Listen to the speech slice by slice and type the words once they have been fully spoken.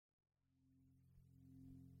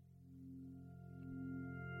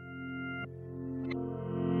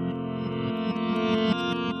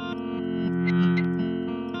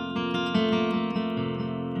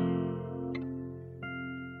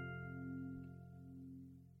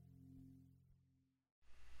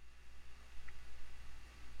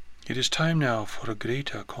It is time now for a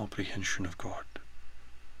greater comprehension of God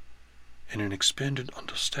and an expanded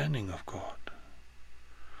understanding of God,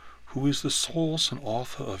 who is the source and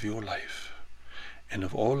author of your life and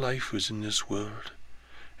of all life within this world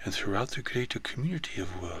and throughout the greater community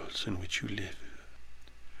of worlds in which you live.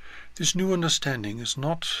 This new understanding is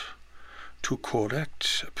not to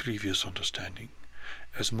correct a previous understanding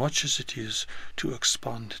as much as it is to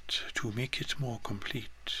expand it, to make it more complete,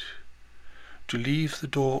 to leave the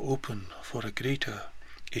door open for a greater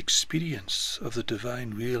experience of the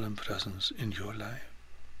divine will and presence in your life.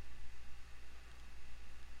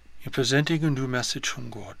 In presenting a new message from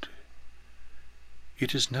God,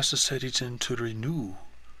 it is necessary then to renew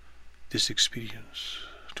this experience,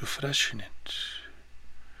 to freshen it,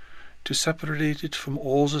 to separate it from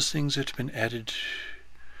all the things that have been added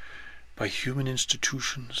by human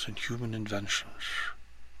institutions and human inventions,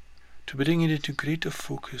 to bring it into greater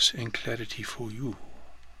focus and clarity for you.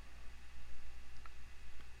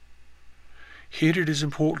 Here it is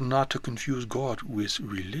important not to confuse God with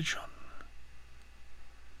religion,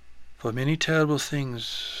 for many terrible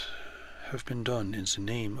things have been done in the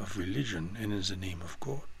name of religion and in the name of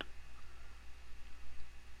God.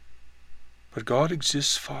 But God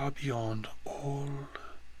exists far beyond all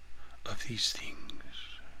of these things,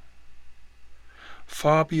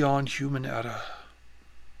 far beyond human error,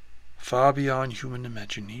 far beyond human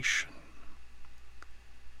imagination,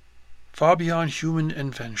 far beyond human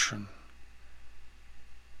invention,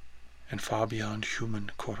 and far beyond human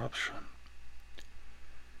corruption.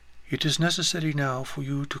 It is necessary now for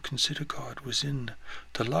you to consider God within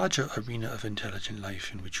the larger arena of intelligent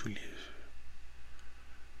life in which you live,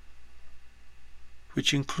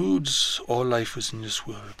 which includes all life within this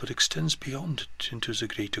world, but extends beyond it into the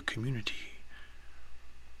greater community.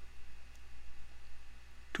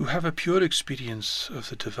 To have a pure experience of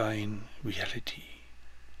the divine reality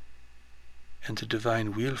and the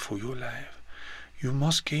divine will for your life, you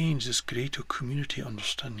must gain this greater community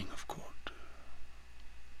understanding of God.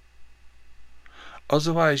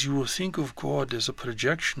 Otherwise, you will think of God as a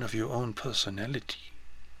projection of your own personality,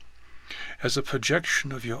 as a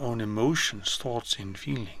projection of your own emotions, thoughts, and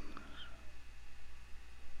feelings.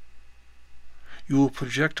 You will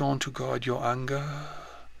project onto God your anger,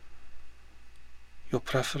 your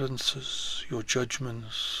preferences, your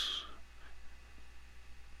judgments,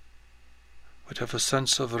 whatever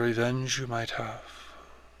sense of revenge you might have,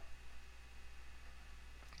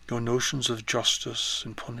 your notions of justice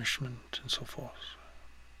and punishment, and so forth.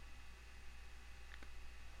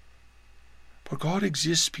 But God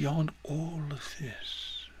exists beyond all of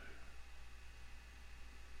this.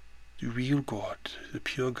 The real God, the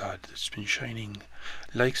pure God that's been shining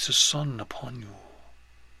like the sun upon you,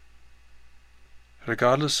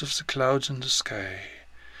 regardless of the clouds in the sky,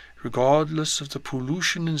 regardless of the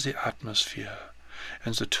pollution in the atmosphere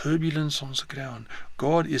and the turbulence on the ground,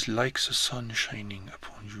 God is like the sun shining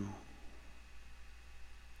upon you.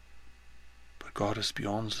 But God is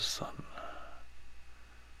beyond the sun,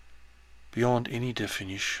 beyond any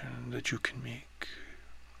definition that you can make,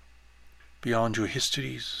 beyond your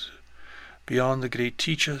histories, beyond the great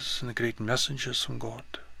teachers and the great messengers from God,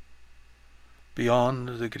 beyond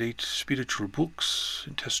the great spiritual books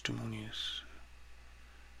and testimonies.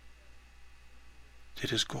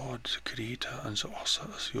 It is God, the creator and the author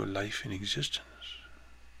of your life and existence.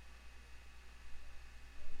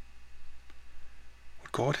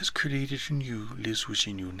 What God has created in you lives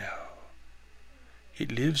within you now.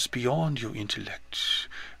 It lives beyond your intellect,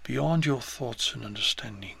 beyond your thoughts and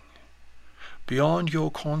understanding, beyond your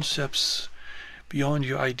concepts, beyond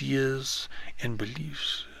your ideas and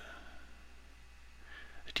beliefs.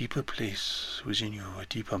 A deeper place within you, a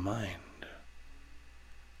deeper mind.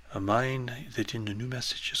 A mind that in the new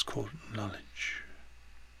message is called knowledge.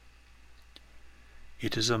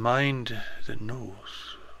 It is a mind that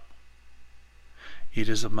knows. It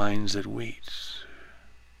is a mind that waits.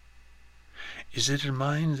 Is it a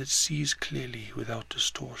mind that sees clearly without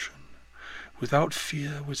distortion, without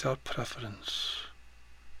fear, without preference,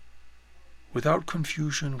 without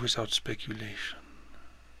confusion, without speculation?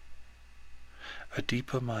 A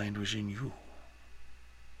deeper mind within you.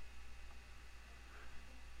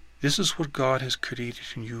 This is what God has created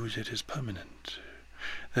in you that is permanent,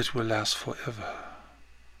 that will last forever,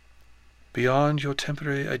 beyond your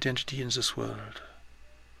temporary identity in this world,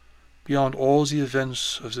 beyond all the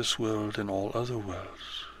events of this world and all other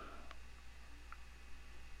worlds,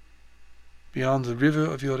 beyond the river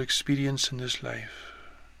of your experience in this life.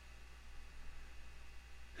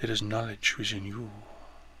 There is knowledge within you,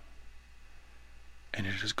 and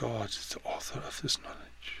it is God that's the author of this knowledge.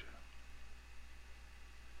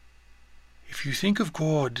 If you think of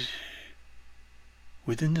God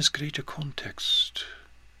within this greater context,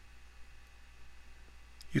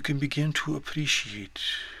 you can begin to appreciate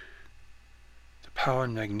the power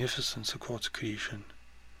and magnificence of God's creation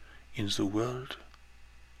in the world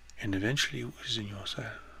and eventually within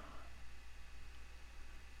yourself.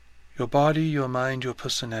 Your body, your mind, your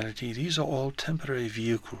personality, these are all temporary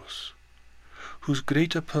vehicles whose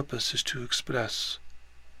greater purpose is to express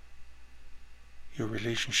your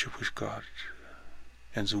relationship with God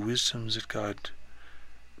and the wisdoms that God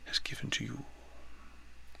has given to you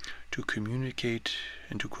to communicate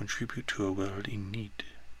and to contribute to a world in need.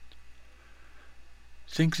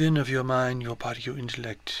 Think then of your mind, your body, your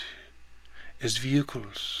intellect as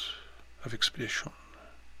vehicles of expression,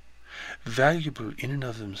 valuable in and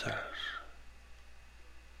of themselves,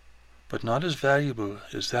 but not as valuable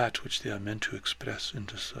as that which they are meant to express and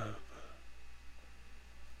to serve.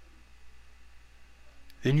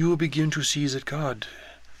 Then you will begin to see that God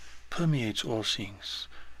permeates all things,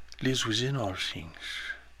 lives within all things,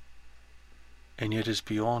 and yet is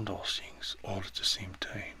beyond all things, all at the same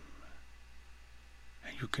time.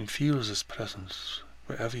 And you can feel this presence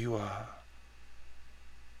wherever you are,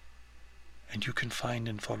 and you can find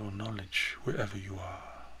and follow knowledge wherever you are.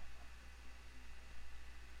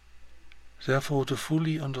 Therefore, to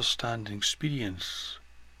fully understand and experience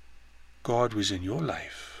God within your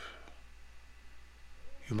life,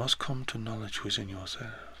 you must come to knowledge within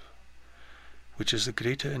yourself, which is the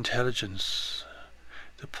greater intelligence,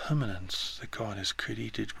 the permanence that God has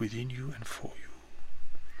created within you and for you.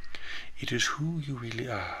 It is who you really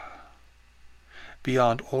are,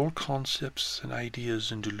 beyond all concepts and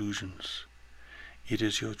ideas and delusions. It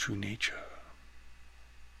is your true nature.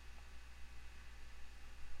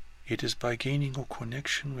 It is by gaining a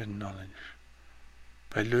connection with knowledge,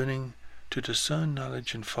 by learning to discern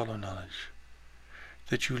knowledge and follow knowledge,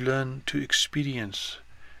 that you learn to experience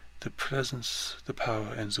the presence, the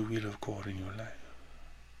power, and the will of God in your life.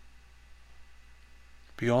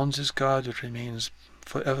 Beyond this God that remains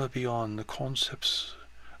forever beyond the concepts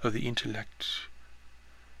of the intellect,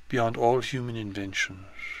 beyond all human inventions,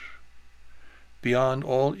 beyond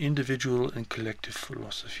all individual and collective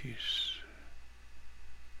philosophies.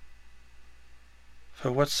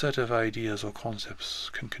 For what set of ideas or concepts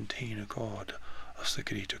can contain a God of the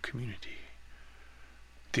greater community,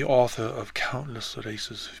 the author of countless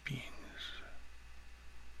races of beings,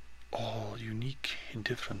 all unique and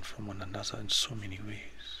different from one another in so many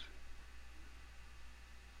ways?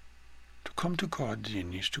 To come to God,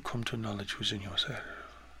 then, is to come to knowledge within yourself,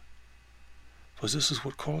 for this is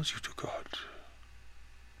what calls you to God.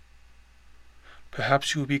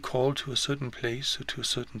 Perhaps you will be called to a certain place or to a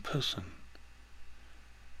certain person,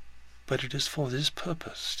 but it is for this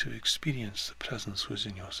purpose, to experience the presence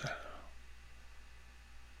within yourself.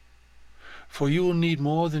 For you will need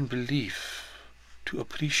more than belief to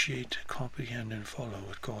appreciate, comprehend, and follow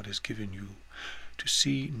what God has given you to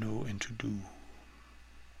see, know, and to do.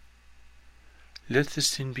 Let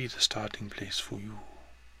this then be the starting place for you,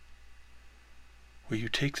 where you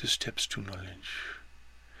take the steps to knowledge,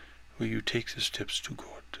 where you take the steps to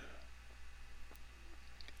God.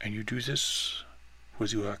 And you do this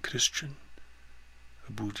whether you are a Christian,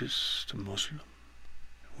 a Buddhist, a Muslim,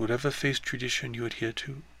 whatever faith tradition you adhere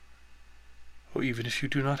to, or even if you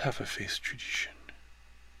do not have a faith tradition,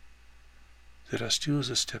 there are still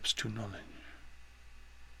the steps to knowledge.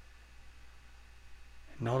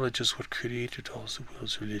 Knowledge is what created all the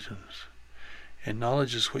world's religions, and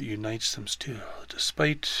knowledge is what unites them still,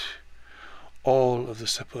 despite all of the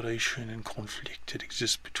separation and conflict that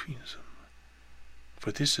exists between them.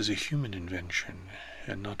 For this is a human invention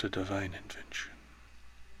and not a divine invention.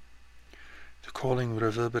 The calling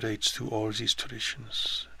reverberates through all these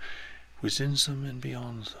traditions, within them and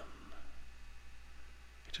beyond them.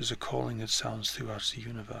 It is a calling that sounds throughout the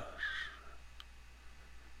universe,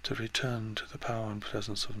 to return to the power and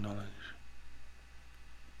presence of knowledge,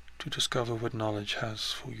 to discover what knowledge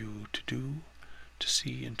has for you to do, to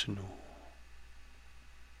see, and to know.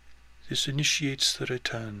 This initiates the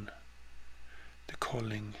return, the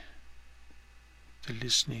calling, the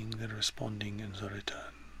listening, the responding, and the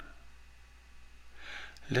return.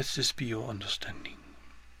 Let this be your understanding.